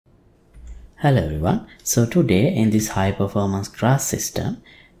Hello everyone. So today in this high performance grass system,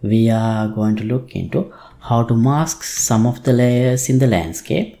 we are going to look into how to mask some of the layers in the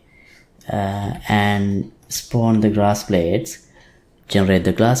landscape and spawn the grass blades, generate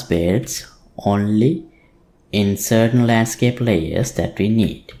the grass blades only in certain landscape layers that we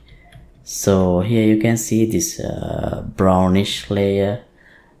need. So here you can see this brownish layer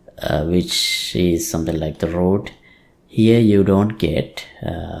which is something like the road. Here you don't get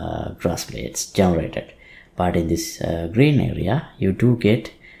grass blades generated, but in this green area you do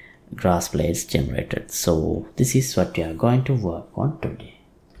get grass blades generated. So this is what we are going to work on today.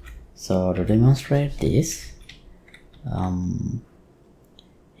 So to demonstrate this,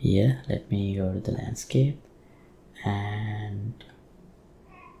 here let me go to the landscape and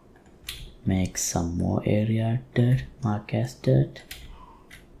make some more area dirt, mark as dirt.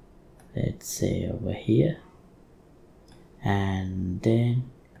 Let's say over here, and then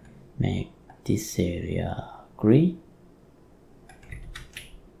make this area green.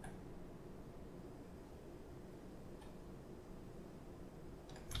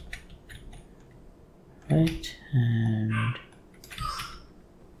 Right, and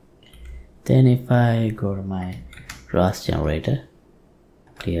then if I go to my grass generator,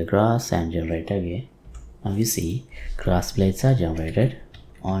 clear grass and generator again, now you see grass blades are generated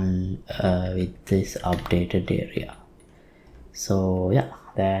on with this updated area. So yeah,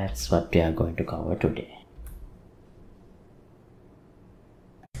 that's what we are going to cover today.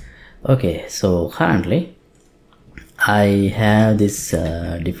 Okay, so currently I have this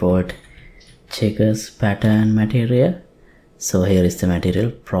default checkers pattern material. So here is the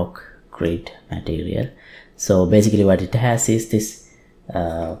material, proc grid material. So basically what it has is this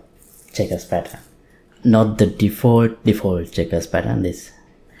checkers pattern, not the default checkers pattern, this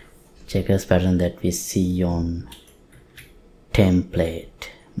checkers pattern that we see on template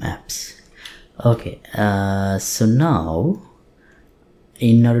maps. Okay, so now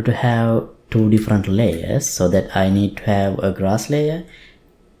in order to have two different layers, so that I need to have a grass layer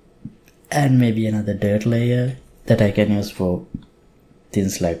and maybe another dirt layer that I can use for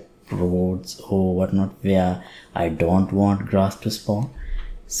things like roads or whatnot where I don't want grass to spawn.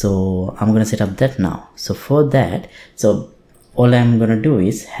 So I'm gonna set up that now. So for that, so all I'm gonna do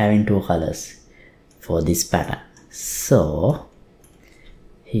is having two colors for this pattern. So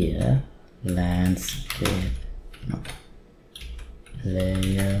here landscape,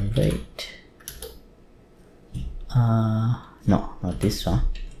 layer weight, no, not this one,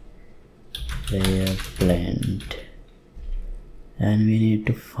 layer blend, and we need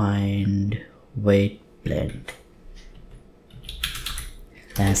to find weight blend,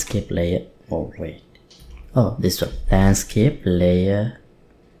 landscape layer, oh wait, oh this one, landscape layer,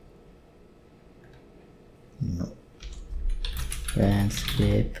 no,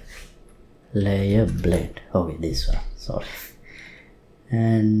 landscape layer blend, okay this one, sorry.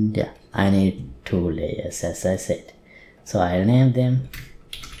 And yeah, I need two layers as I said, so I'll name them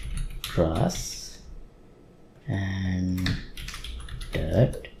grass and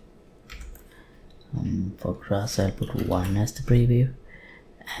dirt. For grass I'll put 1 as the preview,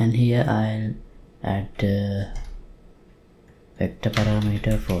 and here I'll add the vector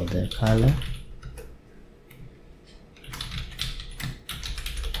parameter for the color.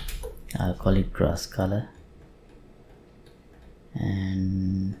 I'll call it grass color,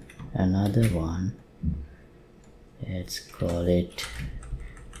 and another one, let's call it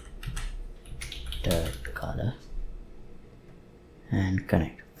dirt color, and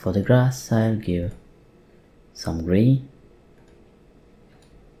connect. For the grass I'll give some green,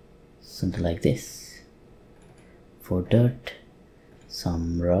 something like this. For dirt,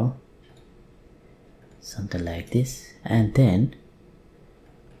 some raw, something like this, and then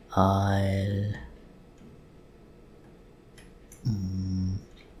I'll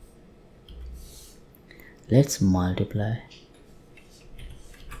let's multiply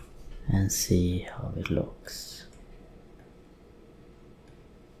and see how it looks.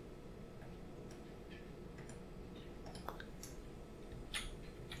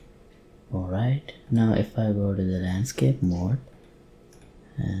 Alright, now if I go to the landscape mode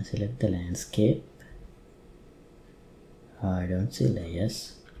and select the landscape, I don't see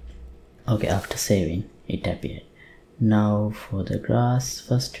layers. Okay, after saving it appeared. Now for the grass,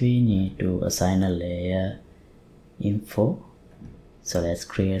 first we need to assign a layer info. So let's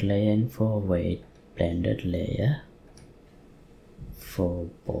create layer info, weight blended layer for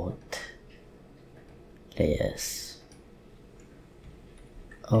both layers.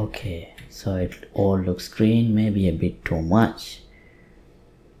 Okay, so it all looks green, maybe a bit too much.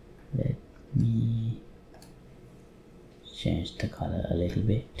 Let me change the color a little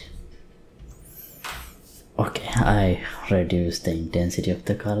bit. Okay, I reduced the intensity of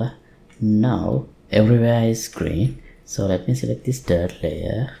the color. Now everywhere is green, so let me select this dirt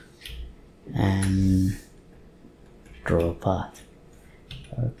layer and draw a path.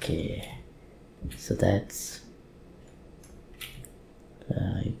 Okay, so that's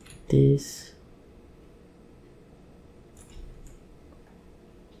like this.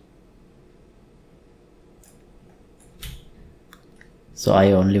 So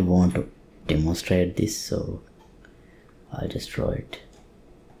I only want to demonstrate this, so I'll just draw it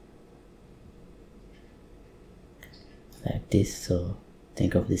like this. So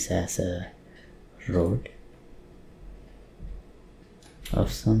think of this as a road of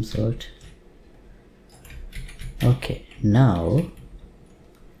some sort. Okay, now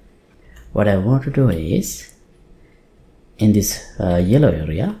what I want to do is, in this yellow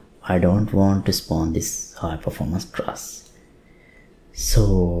area, I don't want to spawn this high performance grass.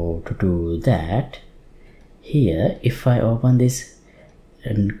 So to do that, here if I open this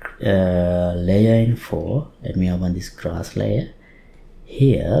layer info, let me open this grass layer.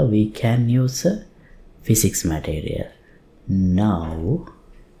 Here we can use a physics material. Now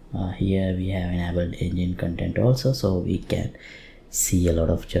here we have enabled engine content also, so we can see a lot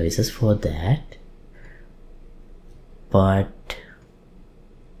of choices for that, but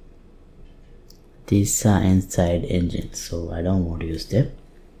these are inside engine, so I don't want to use them.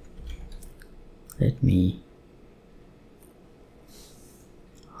 Let me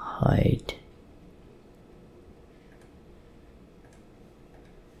hide.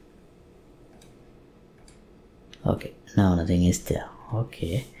 Okay, now nothing is there.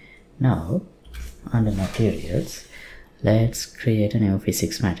 Okay, now under materials, let's create a new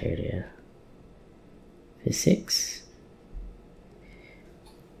physics material. Physics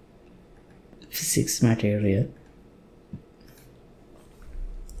material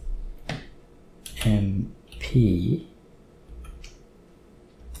MP,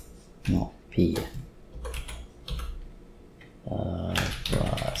 no P,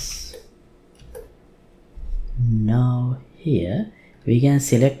 grass. Now here we can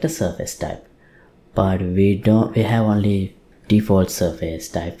select a surface type, but we have only default surface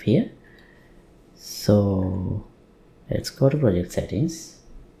type here. So let's go to project settings,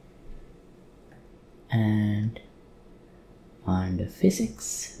 and under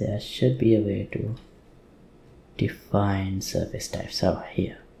physics there should be a way to define surface types. So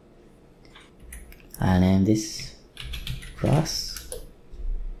here I'll name this grass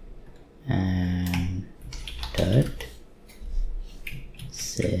and dirt.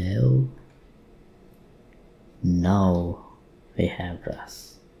 So now we have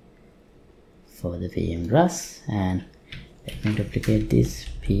grass for the PM grass, and let me duplicate this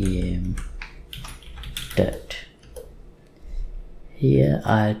PM dirt. Here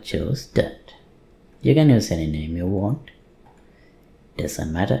I'll choose dirt. You can use any name you want,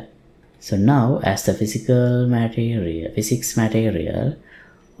 doesn't matter. So now as the physics material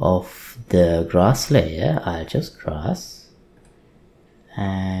of the grass layer, I'll choose grass,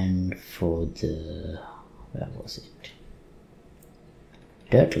 and for the, where was it,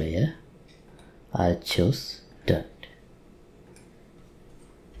 dirt layer, I'll choose dirt.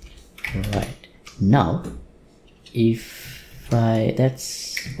 Right, now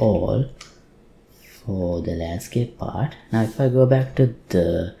that's all for the landscape part. Now if I go back to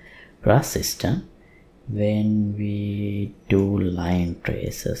the grass system, when we do line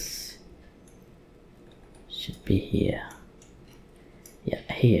traces, should be here. Yeah,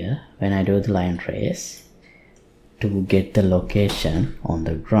 here when I do the line trace to get the location on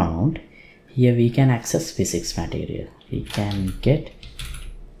the ground, here we can access physics material. We can get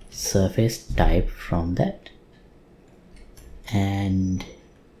surface type from that, and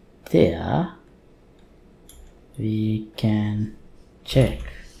there we can check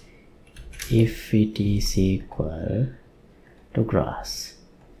if it is equal to grass.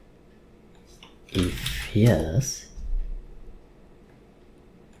 If yes,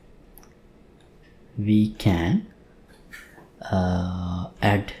 we can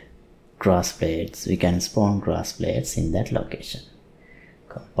add grass blades. We can spawn grass blades in that location.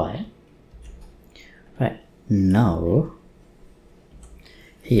 Compile. Right, now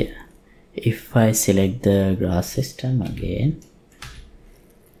here if I select the grass system again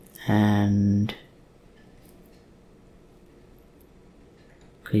and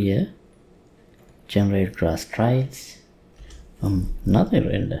clear generate grass trials, nothing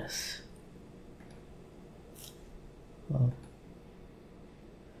renders.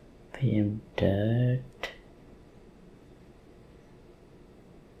 PM dirt,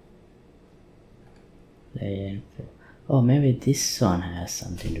 layer info. Oh, maybe this one has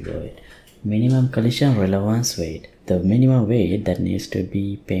something to do with it. minimum collision relevance weight, the minimum weight that needs to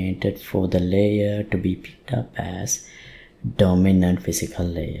be painted for the layer to be picked up as dominant physical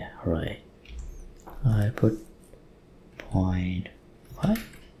layer. Right, I put 0.5,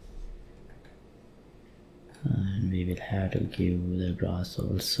 and we will have to give the grass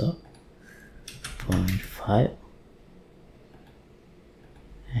also 0.5,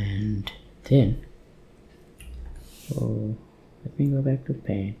 and then let me go back to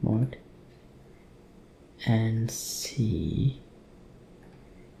paint mode and see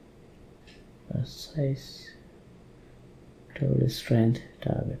the size, total strength,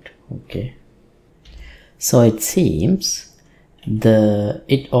 target. Okay, so it seems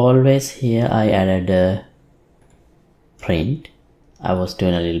it always here I added a print. I was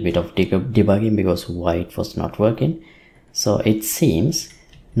doing a little bit of debugging because white was not working. So it seems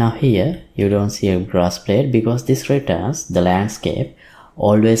now here you don't see a grass blade because this returns, the landscape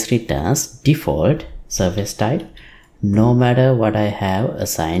always returns default surface type no matter what I have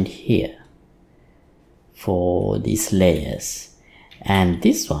assigned here for these layers. And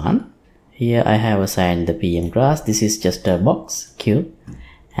this one here I have assigned the PM grass. This is just a box cube,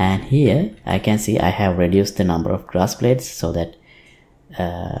 and here I can see I have reduced the number of grass blades so that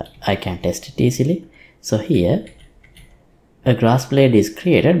I can test it easily. So here a grass blade is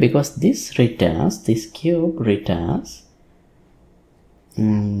created because this cube returns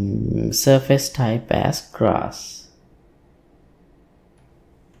surface type as grass.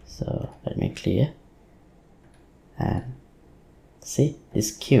 So let me clear and see,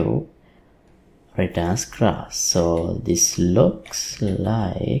 this cube returns grass. So this looks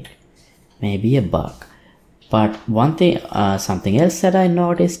like maybe a bug. But one thing, something else that I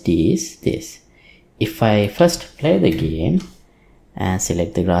noticed is this. If I first play the game and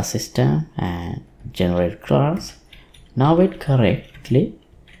select the grass system and generate grass, now it correctly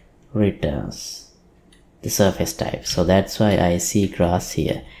returns the surface type. So that's why I see grass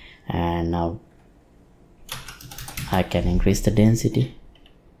here. And now I can increase the density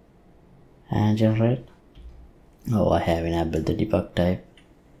and generate. Oh, I have enabled the debug type.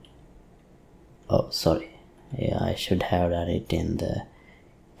 Oh, sorry. Yeah, I should have done it in the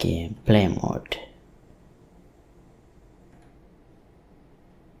gameplay mode.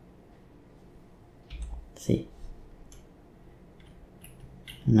 See,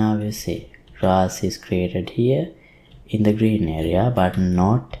 now you see grass is created here in the green area but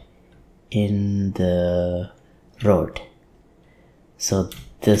not in the road. So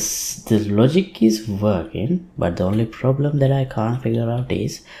the logic is working, but the only problem that I can't figure out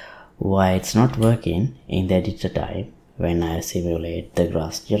is why it's not working in the editor time when I simulate the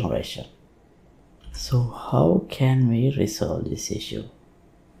grass generation. So how can we resolve this issue?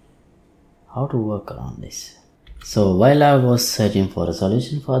 How to work around this? So while I was searching for a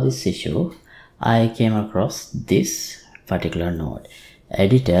solution for this issue, I came across this particular node.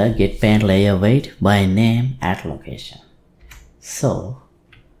 Editor get paint layer weight by name at location. So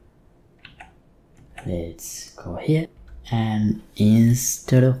let's go here, and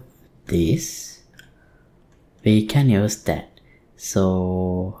instead of this we can use that.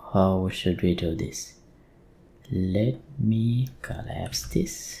 So how should we do this? Let me collapse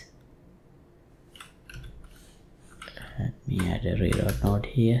this. Let me add a reload node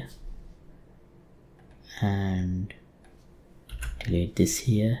here and delete this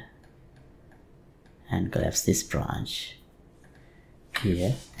here and collapse this branch.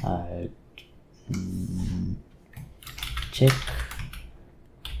 Here I'll check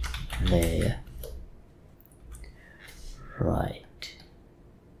layer. Right,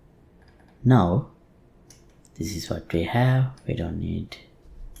 now this is what we have. We don't need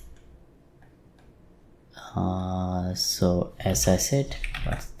so as I said,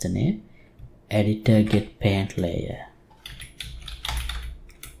 what's the name? Editor get paint layer.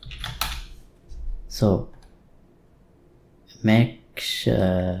 So make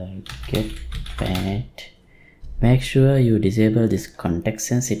sure get paint, make sure you disable this context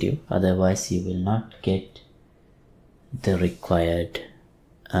sensitive, otherwise you will not get the required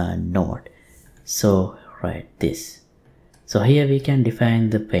node. So write this. So here we can define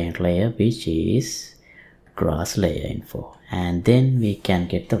the paint layer, which is grass layer info, and then we can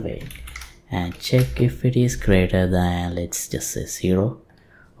get the weight and check if it is greater than, let's just say 0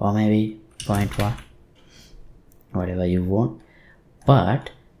 or maybe 0.1, whatever you want.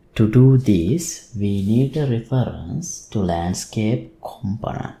 But to do this we need a reference to landscape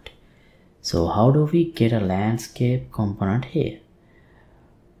component. So how do we get a landscape component here?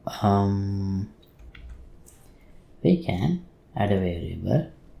 We can add a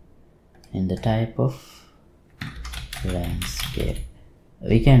variable in the type of landscape.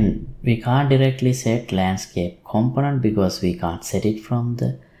 We can we can't directly set landscape component because we can't set it from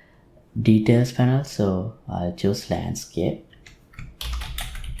the details panel. So I'll choose landscape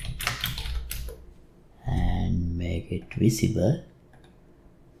and make it visible.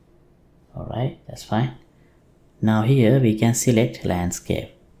 Alright, that's fine. Now here we can select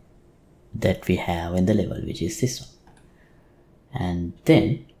landscape that we have in the level, which is this one. And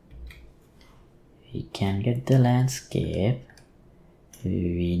then we can get the landscape.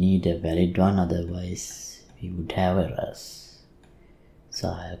 We need a valid one, otherwise we would have errors. So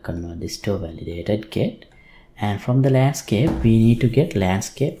I'll convert this to a validated get. And from the landscape we need to get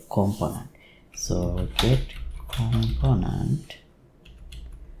landscape component. So get component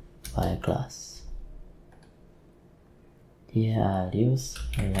by class. Here I'll use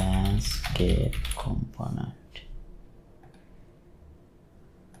landscape component.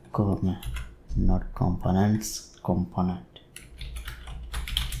 Not components, component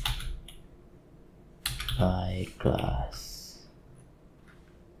by class.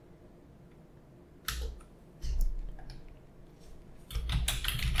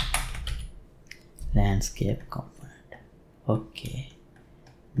 Landscape component. Okay.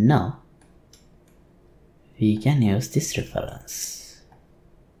 Now we can use this reference.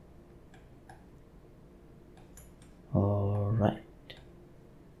 Alright.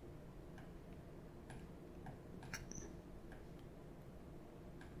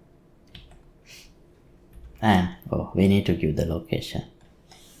 And we need to give the location.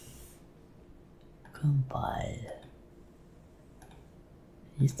 Compile.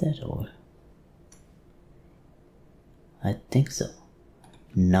 Is that all? I think so.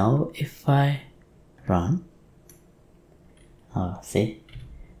 Now if I run, see,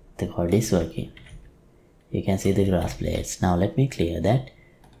 the code is working. You can see the grass blades. Now let me clear that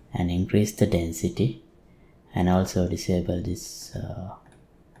and increase the density, and also disable this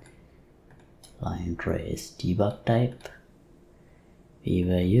line trace debug type. We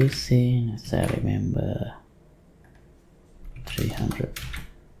were using, as I remember, 300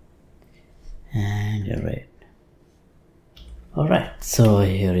 and array. Alright, so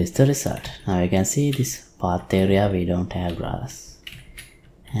here is the result. Now you can see this path area we don't have grass,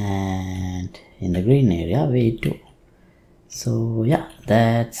 and in the green area we do. So yeah,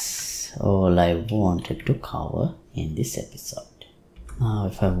 that's all I wanted to cover in this episode. Now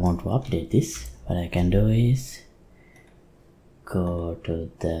if I want to update this, what I can do is go to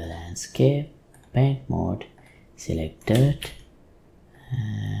the landscape, paint mode, select dirt,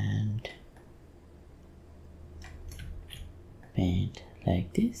 and paint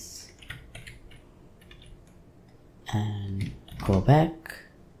like this, and go back,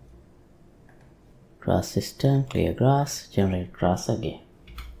 grass system, clear grass, generate grass again,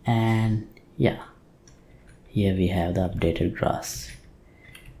 and yeah, here we have the updated grass.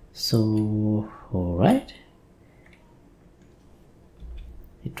 So alright,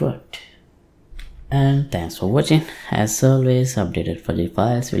 it worked. And thanks for watching. As always, updated file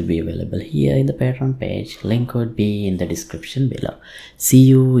files will be available here in the Patreon page. Link would be in the description below. See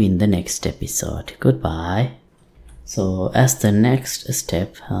you in the next episode. Goodbye. So as the next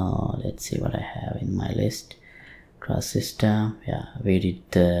step, let's see what I have in my list. Grass system. Yeah, we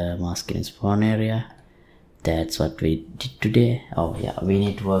did the masculine spawn area. That's what we did today. Oh yeah, we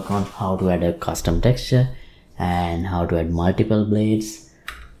need to work on how to add a custom texture and how to add multiple blades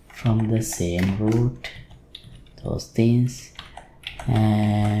from the same root, those things.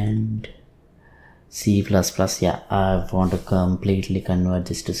 And C++, yeah, I want to completely convert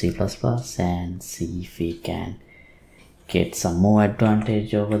this to C++ and see if we can get some more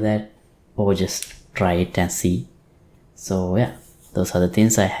advantage over that, or just try it and see. So yeah, those are the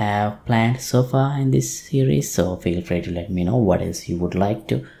things I have planned so far in this series, so feel free to let me know what else you would like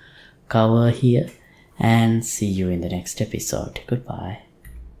to cover here, and see you in the next episode. Goodbye.